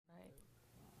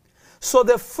So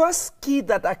the first key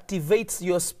that activates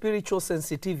your spiritual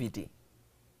sensitivity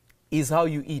is how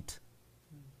you eat.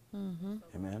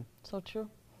 Amen. So true.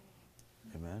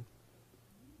 Amen.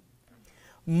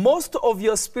 Most of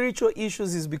your spiritual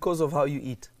issues is because of how you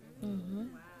eat.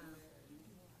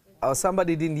 Oh,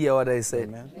 somebody didn't hear what I said.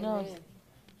 Amen. No.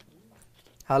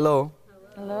 Hello?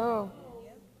 Hello.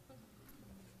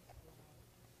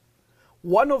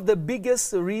 One of the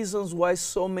biggest reasons why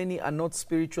so many are not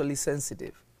spiritually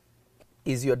sensitive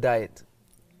is your diet.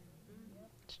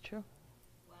 It's true.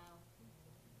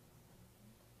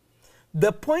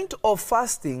 The point of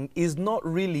fasting is not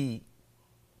really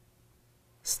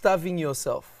starving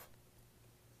yourself.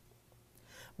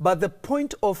 But the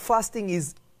point of fasting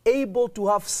is able to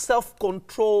have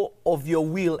self-control of your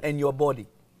will and your body.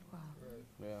 Wow.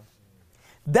 Yeah.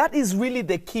 That is really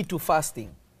the key to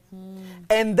fasting.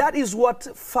 And that is what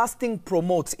fasting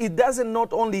promotes. It doesn't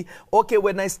not only, okay,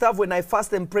 when I starve, when I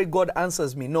fast and pray, God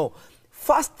answers me. No.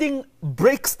 Fasting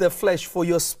breaks the flesh for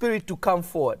your spirit to come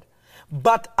forward.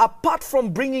 But apart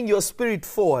from bringing your spirit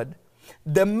forward,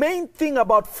 the main thing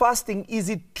about fasting is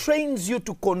it trains you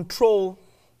to control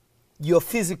your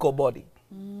physical body.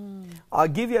 I'll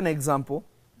give you an example.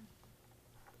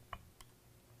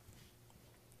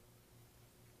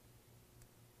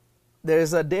 There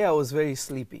is a day I was very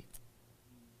sleepy.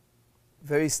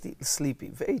 Very sleepy,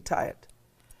 very tired.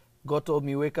 God told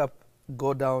me, wake up,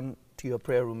 go down to your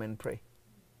prayer room and pray.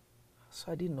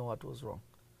 So I didn't know what was wrong.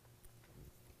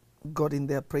 Got in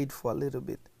there, prayed for a little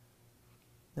bit.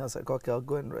 I was like, okay, I'll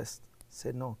go and rest.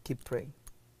 Said, no, keep praying.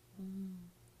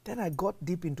 Then I got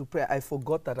deep into prayer. I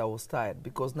forgot that I was tired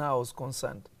because now I was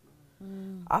concerned.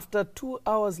 After 2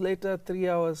 hours later, 3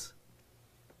 hours,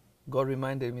 God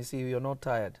reminded me, see, you're not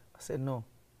tired. I said, no.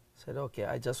 I said, okay,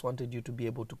 I just wanted you to be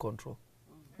able to control.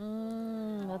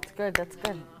 That's good. That's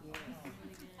good.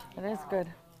 That is good.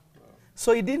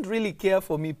 So he didn't really care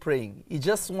for me praying. He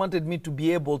just wanted me to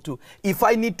be able to, if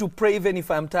I need to pray, even if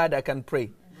I'm tired, I can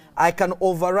pray. I can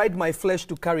override my flesh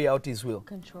to carry out his will.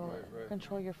 Control it.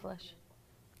 Control your flesh.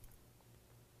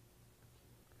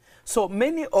 So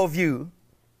many of you,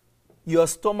 your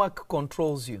stomach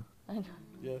controls you. I know.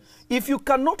 Yes. If you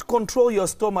cannot control your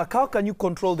stomach, how can you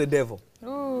control the devil?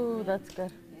 Ooh, that's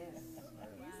good.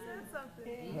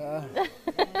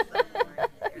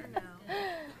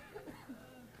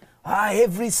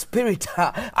 Every spirit,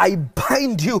 I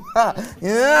bind you.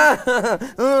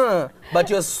 But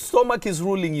your stomach is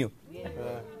ruling you.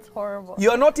 It's horrible.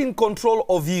 You are not in control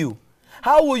of you.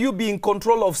 How will you be in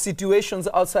control of situations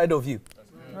outside of you?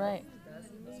 Right.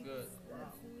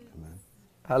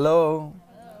 Hello?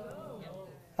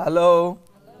 Hello?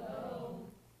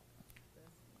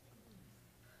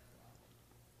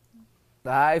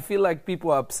 I feel like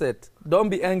people are upset. Don't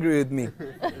be angry with me.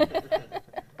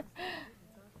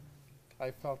 I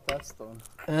felt that stone.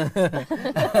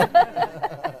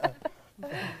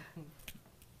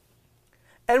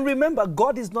 And remember,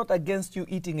 God is not against you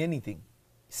eating anything.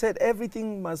 He said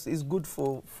everything is good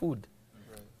for food.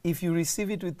 Right. If you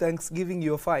receive it with thanksgiving,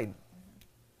 you're fine.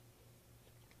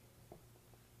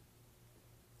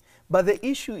 But the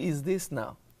issue is this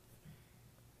now.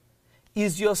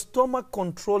 Is your stomach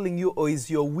controlling you or is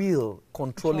your will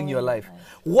controlling your life?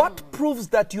 What proves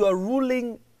that you are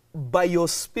ruling by your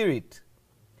spirit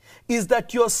is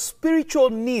that your spiritual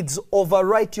needs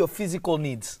override your physical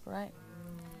needs. Right.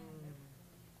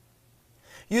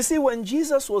 You see, when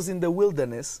Jesus was in the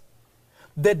wilderness,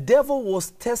 the devil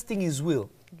was testing his will.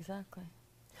 Exactly.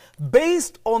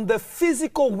 Based on the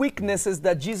physical weaknesses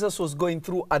that Jesus was going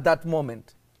through at that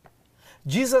moment.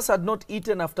 Jesus had not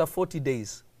eaten after 40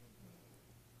 days.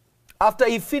 After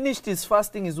he finished his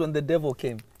fasting is when the devil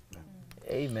came.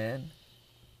 Amen.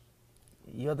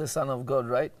 You're the Son of God,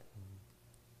 right?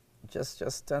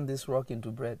 Just turn this rock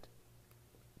into bread.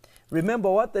 Remember,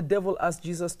 what the devil asked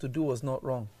Jesus to do was not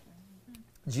wrong.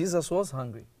 Jesus was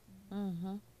hungry.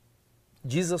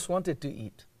 Jesus wanted to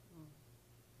eat.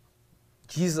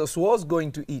 Jesus was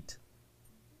going to eat.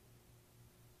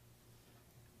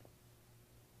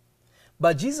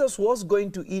 But Jesus was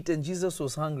going to eat and Jesus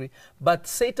was hungry. But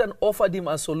Satan offered him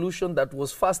a solution that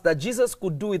was fast, that Jesus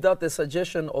could do without the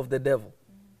suggestion of the devil.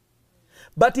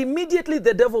 But immediately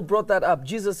the devil brought that up.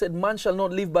 Jesus said, man shall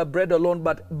not live by bread alone,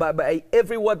 but by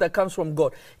every word that comes from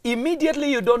God. Immediately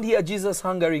you don't hear Jesus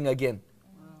hungering again.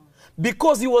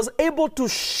 Because he was able to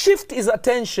shift his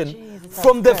attention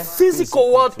from the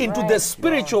physical world into the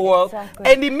spiritual world,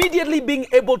 and immediately being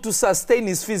able to sustain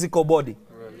his physical body.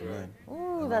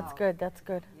 Ooh, that's good. That's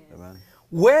good. Amen.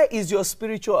 Where is your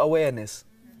spiritual awareness?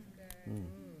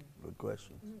 Good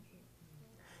question.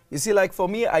 You see, like for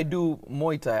me, I do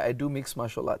Muay Thai, I do mixed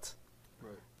martial arts.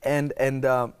 and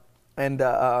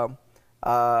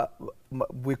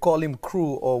we call him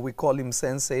crew, or we call him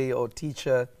sensei or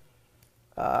teacher.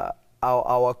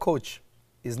 Our coach,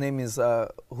 his name is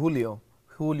Julio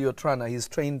Trana. He's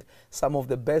trained some of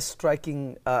the best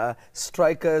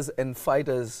strikers and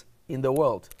fighters in the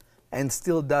world, and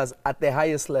still does at the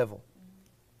highest level.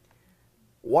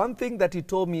 One thing that he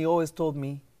told me, he always told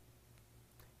me,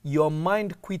 your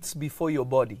mind quits before your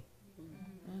body.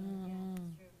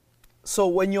 So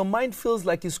when your mind feels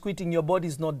like it's quitting, your body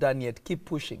is not done yet. Keep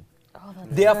pushing. Oh,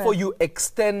 that's Therefore, good. you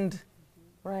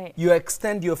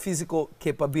extend your physical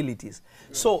capabilities.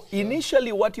 So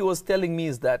initially what he was telling me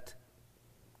is that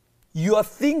you are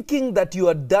thinking that you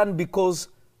are done because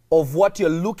of what you're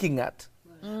looking at.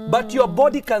 But your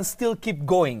body can still keep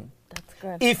going. That's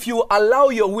good. If you allow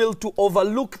your will to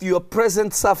overlook your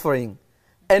present suffering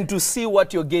and to see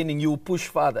what you're gaining, you will push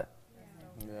further.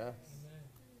 Yes.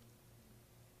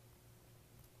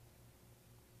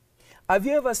 Have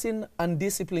you ever seen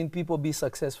undisciplined people be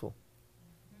successful?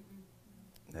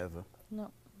 Never.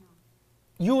 No.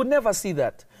 You will never see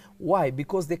that. Why?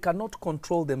 Because they cannot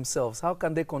control themselves. How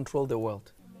can they control the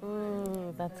world?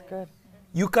 Ooh, that's good.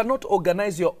 You cannot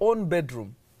organize your own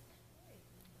bedroom,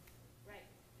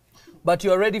 but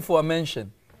you're ready for a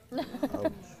mansion.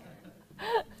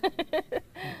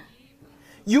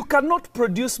 You cannot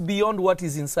produce beyond what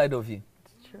is inside of you.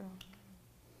 It's true.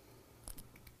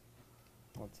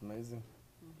 That's amazing.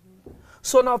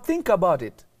 So now think about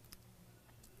it.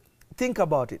 Think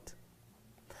about it.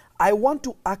 I want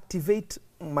to activate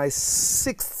my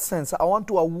sixth sense. I want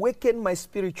to awaken my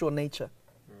spiritual nature.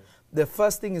 The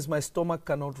first thing is my stomach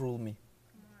cannot rule me.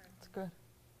 That's good.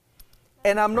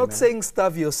 And I'm not saying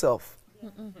starve yourself.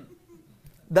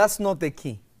 That's not the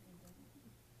key.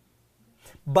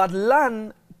 But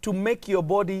learn to make your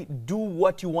body do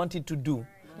what you want it to do.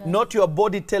 Yes. Not your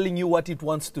body telling you what it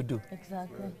wants to do.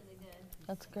 Exactly.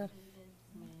 That's good.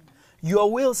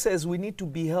 Your will says we need to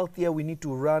be healthier, we need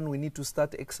to run, we need to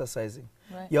start exercising.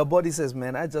 Right. Your body says,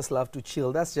 man, I just love to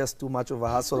chill. That's just too much of a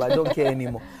hassle. I don't care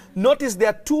anymore. Notice there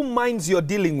are two minds you're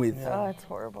dealing with. Oh, it's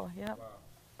horrible. Yep.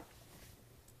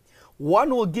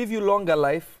 One will give you longer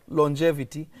life,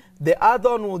 longevity. The other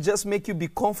one will just make you be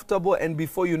comfortable, and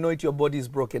before you know it, your body is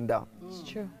broken down. It's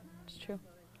true. It's true.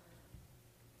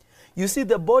 You see,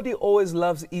 the body always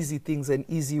loves easy things and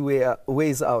easy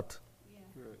ways out.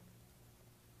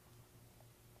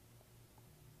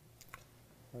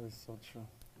 That is so true.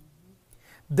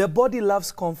 The body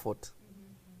loves comfort.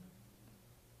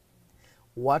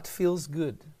 What feels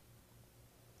good,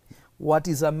 what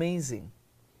is amazing,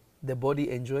 the body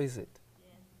enjoys it.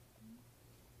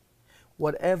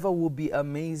 Whatever will be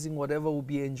amazing, whatever will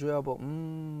be enjoyable,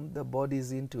 the body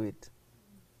is into it.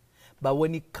 But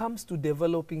when it comes to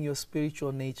developing your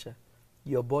spiritual nature,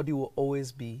 your body will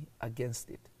always be against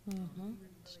it.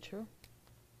 It's true.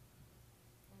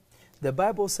 The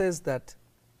Bible says that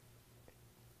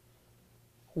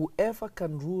whoever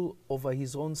can rule over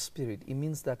his own spirit, it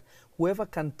means that whoever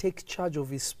can take charge of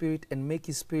his spirit and make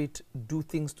his spirit do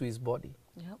things to his body,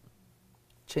 Yep.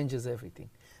 changes everything.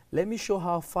 Let me show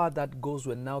how far that goes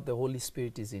when now the Holy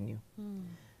Spirit is in you.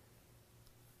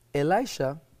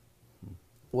 Elisha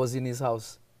was in his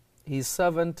house. His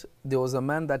servant, there was a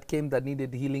man that came that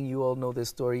needed healing. You all know the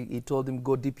story. He told him,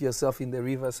 go dip yourself in the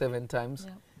river 7 times.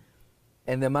 Yep.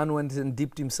 And the man went and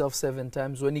dipped himself 7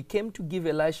 times. When he came to give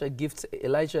Elisha gifts,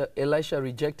 Elisha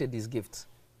rejected his gifts.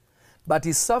 But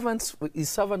his servant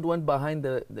went behind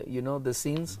the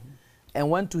scenes and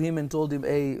went to him and told him,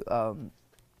 hey,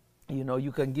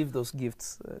 you can give those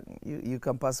gifts. You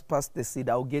can pass the seed.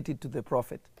 I'll get it to the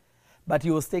prophet. But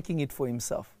he was taking it for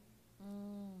himself.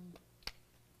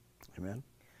 Amen.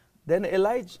 Then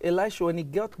Elisha, when he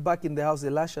got back in the house,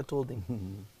 Elisha told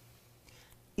him,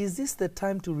 is this the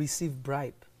time to receive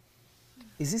bribe?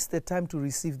 Is this the time to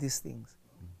receive these things?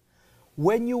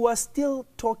 When you were still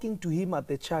talking to him at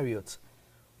the chariots,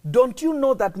 don't you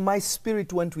know that my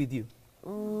spirit went with you?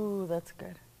 Ooh, that's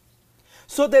good.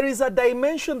 So there is a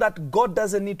dimension that God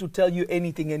doesn't need to tell you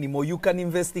anything anymore. You can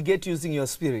investigate using your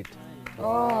spirit.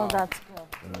 Oh, that's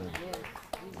good.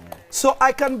 So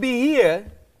I can be here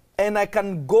and I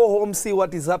can go home, see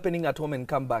what is happening at home and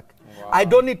come back. Wow. I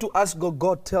don't need to ask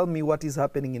God, tell me what is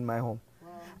happening in my home. Wow.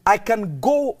 I can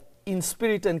go in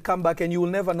spirit and come back and you will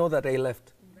never know that I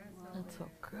left. That's so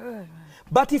good, man.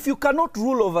 But if you cannot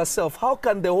rule over self, how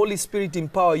can the Holy Spirit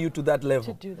empower you to that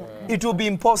level? To do that. It will be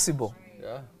impossible.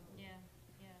 Yeah.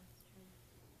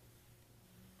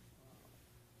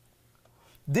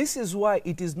 This is why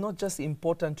it is not just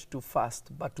important to fast,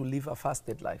 but to live a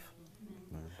fasted life.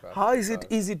 How is it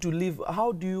easy to live?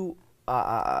 How do you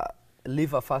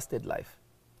live a fasted life?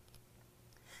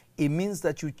 it means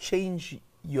that you change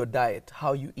your diet,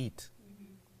 how you eat.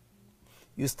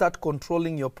 You start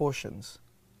controlling your portions.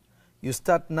 You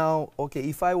start now, okay,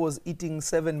 if I was eating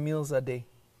 7 meals a day,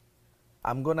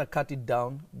 I'm going to cut it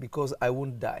down because I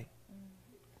won't die.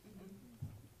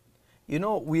 You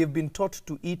know, we have been taught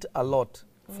to eat a lot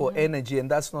for energy,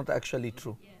 and that's not actually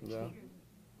true. Yeah.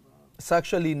 It's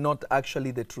actually not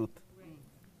actually the truth.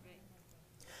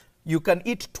 You can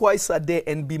eat twice a day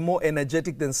and be more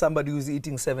energetic than somebody who's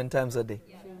eating 7 times a day.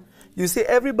 You see,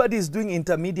 everybody is doing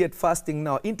intermediate fasting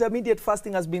now. Intermediate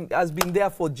fasting has been there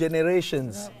for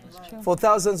generations, for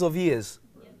thousands of years.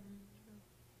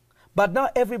 But now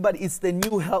everybody, it's the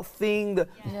new health thing.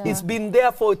 It's been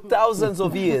there for thousands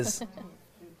of years.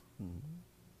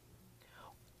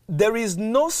 There is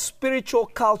no spiritual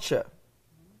culture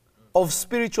of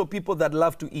spiritual people that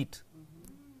love to eat.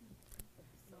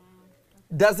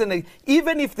 Doesn't,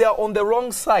 even if they are on the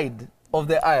wrong side of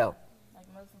the aisle.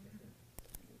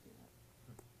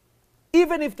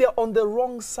 Even if they're on the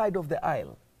wrong side of the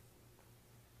aisle.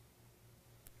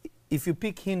 If you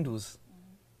pick Hindus,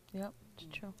 Yep,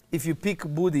 it's true. if you pick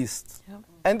Buddhists, Yep.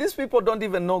 and these people don't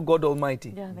even know God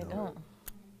Almighty. Yeah, they don't.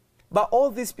 But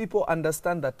all these people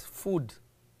understand that food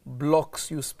blocks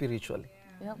you spiritually.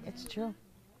 Yep, it's true.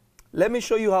 Let me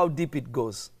show you how deep it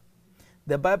goes.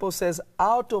 The Bible says,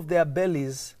 out of their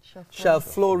bellies shall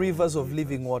flow rivers of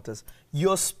living waters.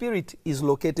 Your spirit is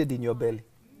located in your belly.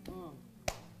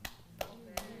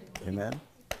 Amen.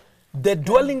 The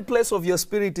dwelling place of your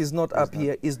spirit is not up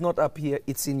here,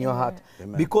 it's in your heart.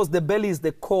 Amen. Because the belly is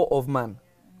the core of man.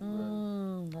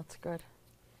 That's good.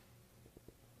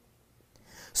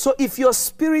 So if your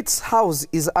spirit's house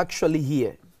is actually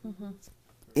here,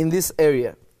 in this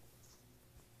area,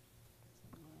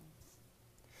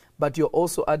 but you're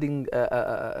also adding,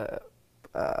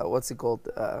 what's it called,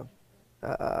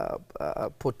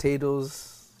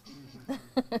 potatoes,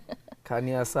 carne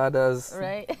asadas,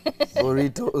 Right?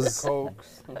 burritos,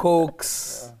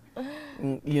 cokes,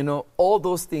 you know, all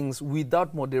those things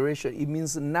without moderation, it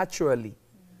means naturally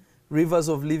rivers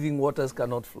of living waters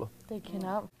cannot flow. They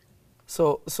cannot.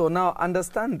 So now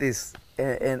understand this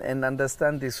and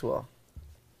understand this well.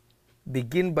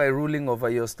 Begin by ruling over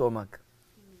your stomach.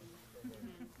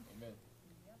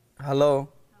 Hello?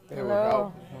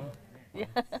 Hello.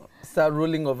 Start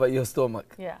ruling over your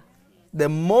stomach. Yeah. The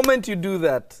moment you do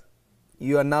that,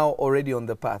 you are now already on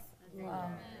the path.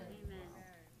 Wow.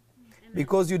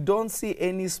 Because you don't see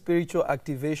any spiritual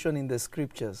activation in the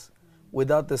scriptures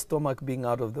without the stomach being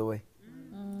out of the way.